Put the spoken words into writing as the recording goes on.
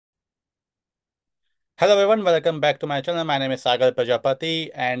Hello everyone, welcome back to my channel. My name is Sagar Prajapati,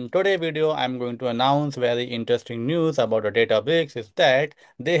 and today video I'm going to announce very interesting news about the Databricks is that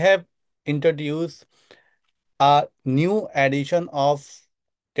they have introduced a new edition of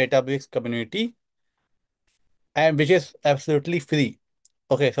Databricks community and which is absolutely free.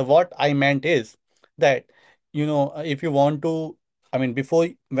 Okay, so what I meant is that if you want to, before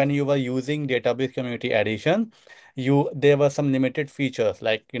when you were using Databricks Community Edition, you there were some limited features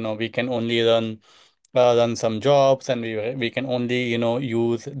like we can only run some jobs and we can only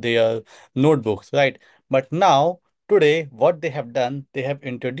use their notebooks, right? But now today what they have done, they have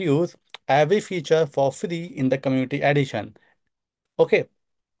introduced every feature for free in the Community Edition. Okay,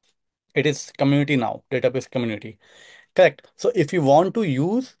 it is community now, Database Community. Correct. So if you want to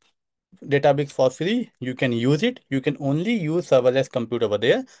use Databricks for free, you can use it. You can only use serverless compute over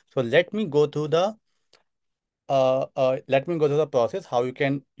there. So let me go through the process how you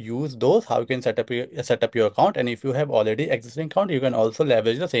can use those, how you can set up your account, and if you have already existing account, you can also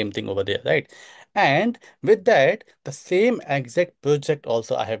leverage the same thing over there, right? And with that, the same exact project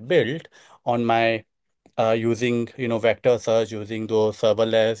also I have built on my using vector search, using those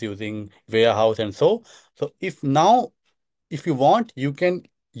serverless, using warehouse, and so if you want, you can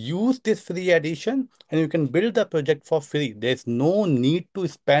use this free edition and you can build the project for free. There's no need to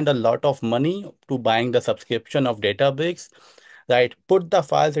spend a lot of money to buying the subscription of Databricks, right? Put the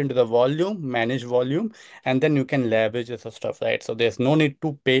files into the volume, manage volume, and then you can leverage this stuff, right? So there's no need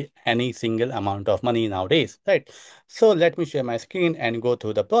to pay any single amount of money nowadays, right? So let me share my screen and go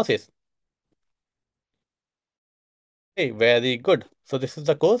through the process. Okay, very good. So this is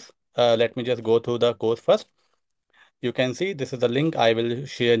the course. Let me just go through the course first. You can see this is the link I will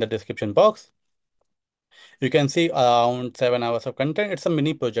share in the description box. You can see around 7 hours of content. It's a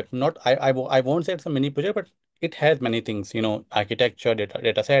mini project. Not I won't say it's a mini project, but it has many things. Architecture,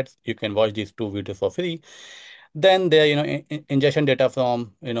 data sets. You can watch these two videos for free. Then there, ingestion data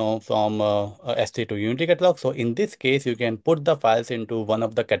from S3 to Unity catalog. So in this case, you can put the files into one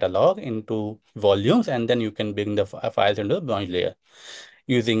of the catalog into volumes, and then you can bring the files into the branch layer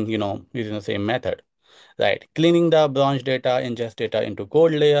using the same method. Right, cleaning the branch data, ingest data into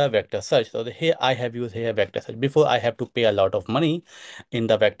code layer, vector search. So here I have used here vector search. Before I have to pay a lot of money in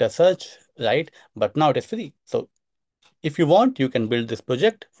the vector search, right? But now it is free. So if you want, you can build this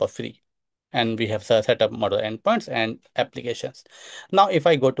project for free. And we have set up model endpoints and applications. Now, if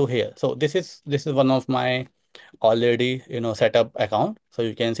I go to here, so this is one of my already set up account. So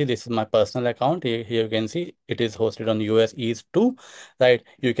you can see this is my personal account. Here you can see it is hosted on US East 2, right?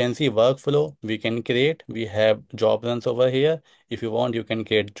 You can see workflow we can create. We have job runs over here. If you want, you can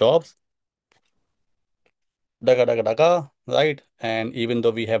create jobs, daga daga daga, right? And even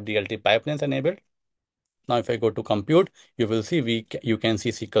though we have DLT pipelines enabled, now if I go to compute, you will see you can see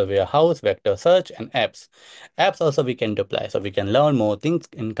SQL warehouse, vector search, and apps. Apps also we can deploy, so we can learn more things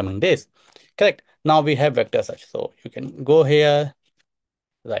in coming days. Correct. Now we have vector search, so you can go here,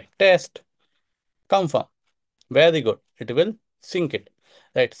 right? Test, confirm. Very good. It will sync it,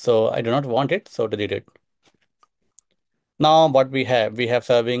 right? So I do not want it, so delete it. Now what we have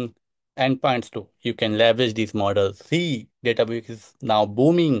serving endpoints too. You can leverage these models. See, database is now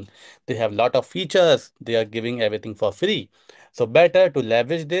booming. They have a lot of features. They are giving everything for free. So better to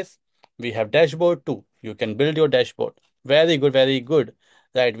leverage this. We have dashboard too. You can build your dashboard. Very good, very good.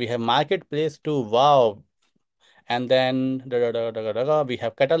 Right. We have marketplace too. Wow. And then we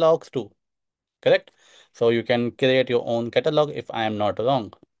have catalogs too. Correct? So you can create your own catalog if I am not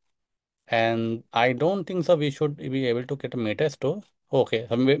wrong. And I don't think so. We should be able to get a meta store. Okay,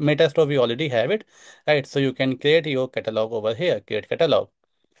 so meta store we already have it, right? So you can create your catalog over here. Create catalog,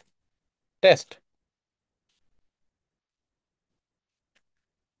 test.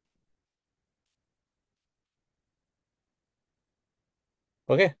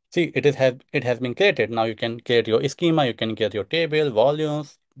 Okay, see it has been created. Now you can create your schema. You can create your table,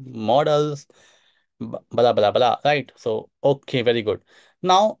 volumes, models, blah blah blah. Right? So okay, very good.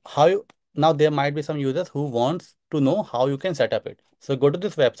 Now now there might be some users who wants to know how you can set up it. So go to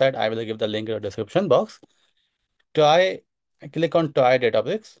this website. I will give the link in the description box. Try Click on try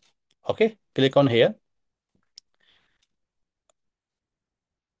Databricks. Okay, click on here.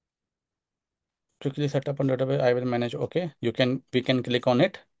 Quickly set up on database. I will manage. Okay, we can click on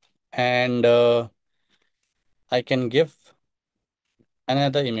it, and I can give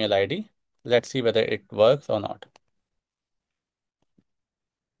another email ID. Let's see whether it works or not.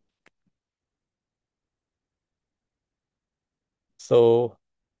 So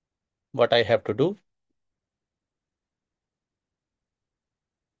what I have to do,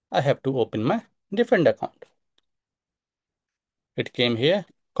 I have to open my different account. It came here,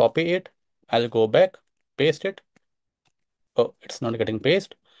 copy it. I'll go back. paste it. Oh, it's not getting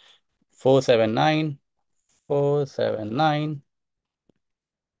paste. 479, 479,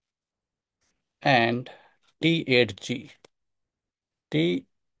 and T8G.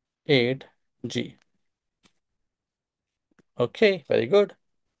 T8G. Okay, very good.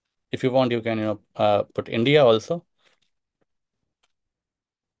 If you want, you can, put India also.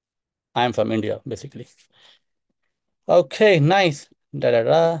 I am from India, basically. Okay, nice. Da da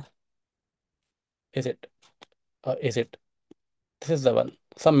da. Is it? Is it? This is the one.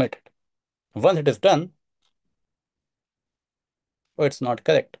 Submit it. Once it is done, oh, it's not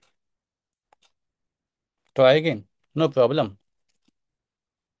correct. Try again. No problem.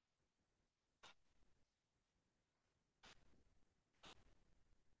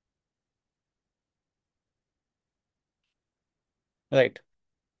 Right.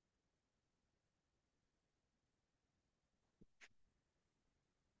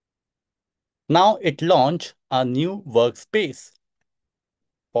 Now it launched a new workspace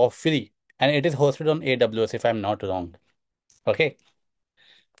for free, and it is hosted on AWS if I'm not wrong. Okay,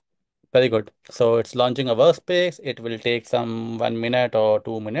 very good. So it's launching a workspace. It will take some 1 minute or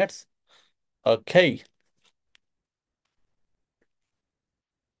 2 minutes. Okay,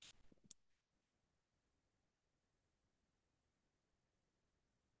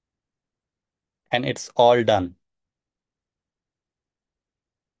 and it's all done.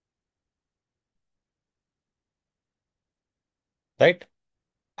 Right.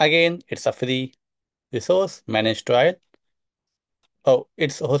 Again, it's a free resource, managed trial. Oh,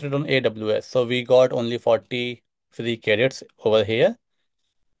 it's hosted on AWS. So we got only 40 free credits over here.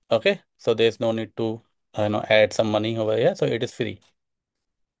 Okay, so there's no need to add some money over here. So it is free.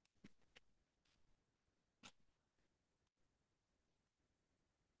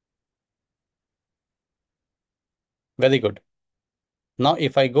 Very good. Now,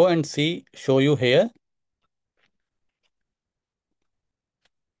 if I go and show you here,